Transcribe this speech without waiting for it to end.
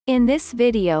In this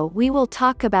video we will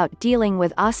talk about dealing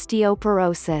with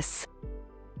osteoporosis.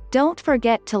 Don't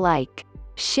forget to like,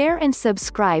 share and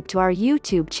subscribe to our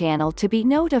YouTube channel to be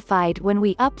notified when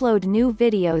we upload new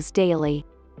videos daily.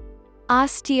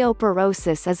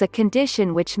 Osteoporosis is a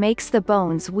condition which makes the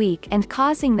bones weak and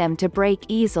causing them to break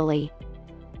easily.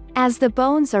 As the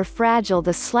bones are fragile,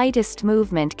 the slightest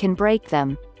movement can break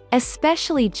them,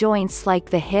 especially joints like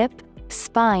the hip,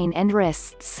 spine and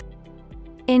wrists.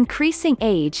 Increasing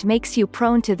age makes you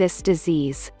prone to this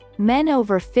disease. Men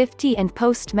over 50 and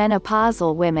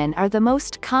post-menopausal women are the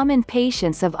most common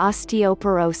patients of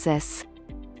osteoporosis.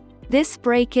 This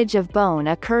breakage of bone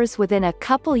occurs within a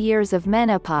couple years of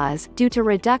menopause due to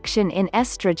reduction in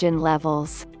estrogen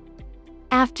levels.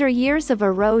 After years of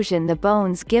erosion, the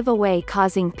bones give away,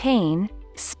 causing pain,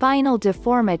 spinal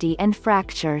deformity and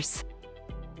fractures.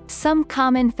 Some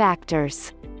common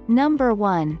factors. Number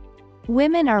 1.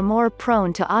 Women are more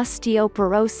prone to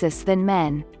osteoporosis than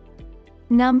men.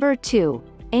 Number 2.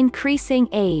 Increasing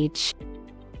age.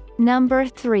 Number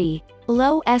 3.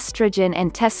 Low estrogen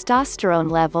and testosterone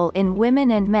level in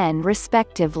women and men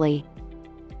respectively.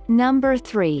 Number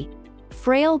 3.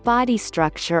 Frail body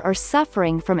structure or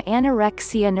suffering from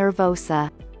anorexia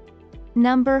nervosa.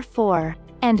 Number 4.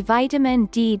 And vitamin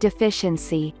D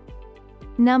deficiency.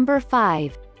 Number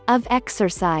 5. Of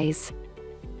exercise.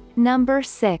 Number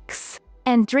 6.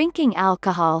 And drinking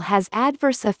alcohol has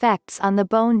adverse effects on the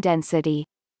bone density.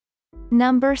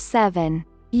 Number 7.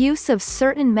 Use of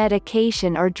certain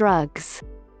medication or drugs.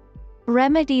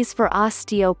 Remedies for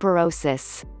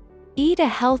osteoporosis. Eat a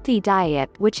healthy diet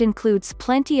which includes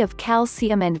plenty of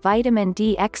calcium and vitamin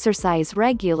D. Exercise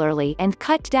regularly and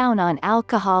cut down on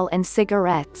alcohol and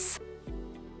cigarettes.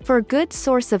 For good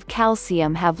source of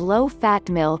calcium, have low-fat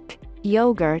milk,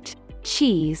 yogurt,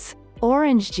 cheese,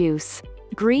 orange juice,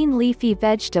 green leafy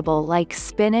vegetable like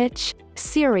spinach,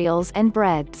 cereals and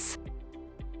breads.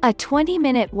 A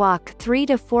 20-minute walk 3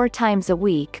 to 4 times a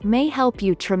week may help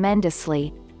you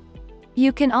tremendously.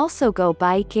 You can also go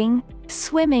biking,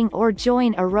 swimming or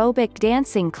join aerobic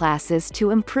dancing classes to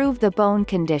improve the bone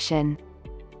condition.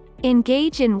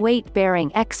 Engage in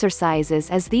weight-bearing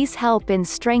exercises as these help in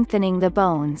strengthening the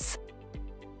bones.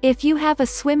 If you have a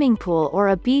swimming pool or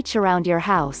a beach around your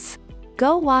house,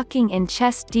 go walking in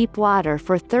chest-deep water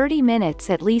for 30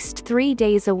 minutes at least 3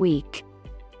 days a week.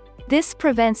 This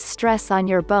prevents stress on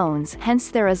your bones, hence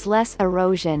there is less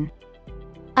erosion.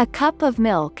 A cup of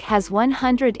milk has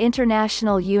 100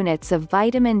 international units of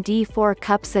vitamin D. 4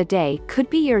 cups a day could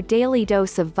be your daily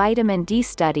dose of vitamin D.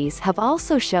 Studies have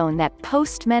also shown that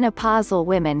post-menopausal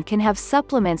women can have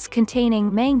supplements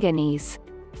containing manganese,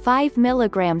 5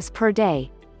 mg per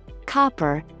day,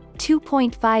 copper,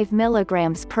 2.5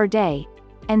 mg per day,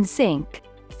 and zinc,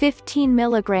 15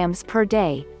 mg per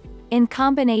day, in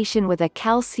combination with a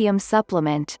calcium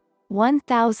supplement,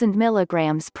 1000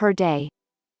 mg per day.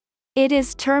 It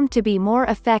is termed to be more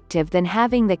effective than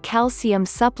having the calcium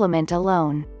supplement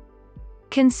alone.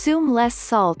 Consume less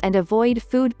salt and avoid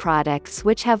food products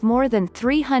which have more than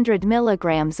 300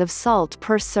 mg of salt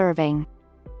per serving.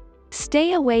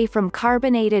 Stay away from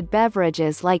carbonated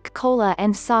beverages like cola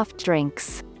and soft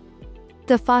drinks.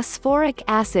 The phosphoric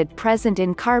acid present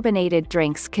in carbonated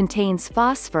drinks contains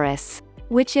phosphorus,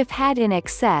 which if had in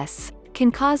excess,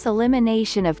 can cause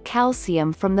elimination of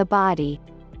calcium from the body.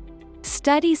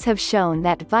 Studies have shown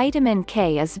that vitamin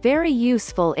K is very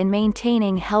useful in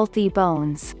maintaining healthy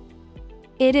bones.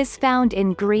 It is found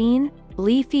in green,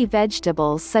 leafy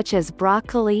vegetables such as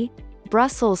broccoli,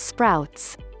 Brussels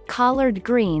sprouts, collard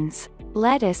greens,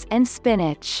 lettuce and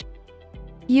spinach.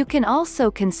 You can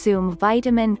also consume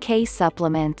vitamin K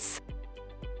supplements.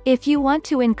 If you want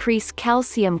to increase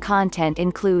calcium content,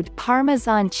 include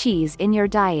Parmesan cheese in your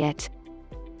diet.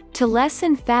 To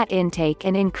lessen fat intake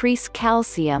and increase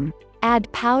calcium, add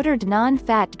powdered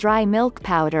non-fat dry milk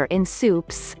powder in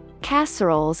soups,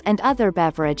 casseroles and other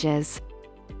beverages.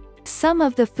 Some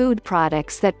of the food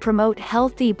products that promote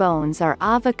healthy bones are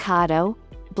avocado,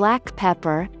 black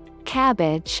pepper,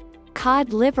 cabbage,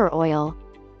 cod liver oil,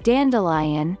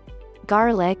 dandelion,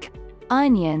 garlic,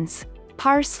 onions,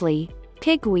 parsley,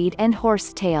 pigweed and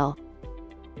horsetail.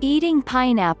 Eating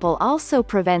pineapple also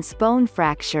prevents bone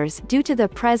fractures due to the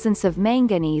presence of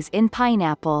manganese in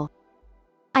pineapple.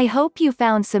 I hope you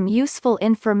found some useful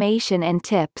information and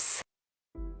tips.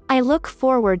 I look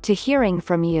forward to hearing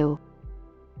from you.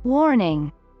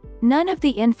 Warning: none of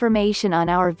the information on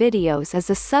our videos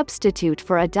is a substitute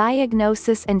for a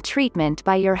diagnosis and treatment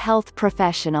by your health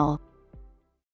professional.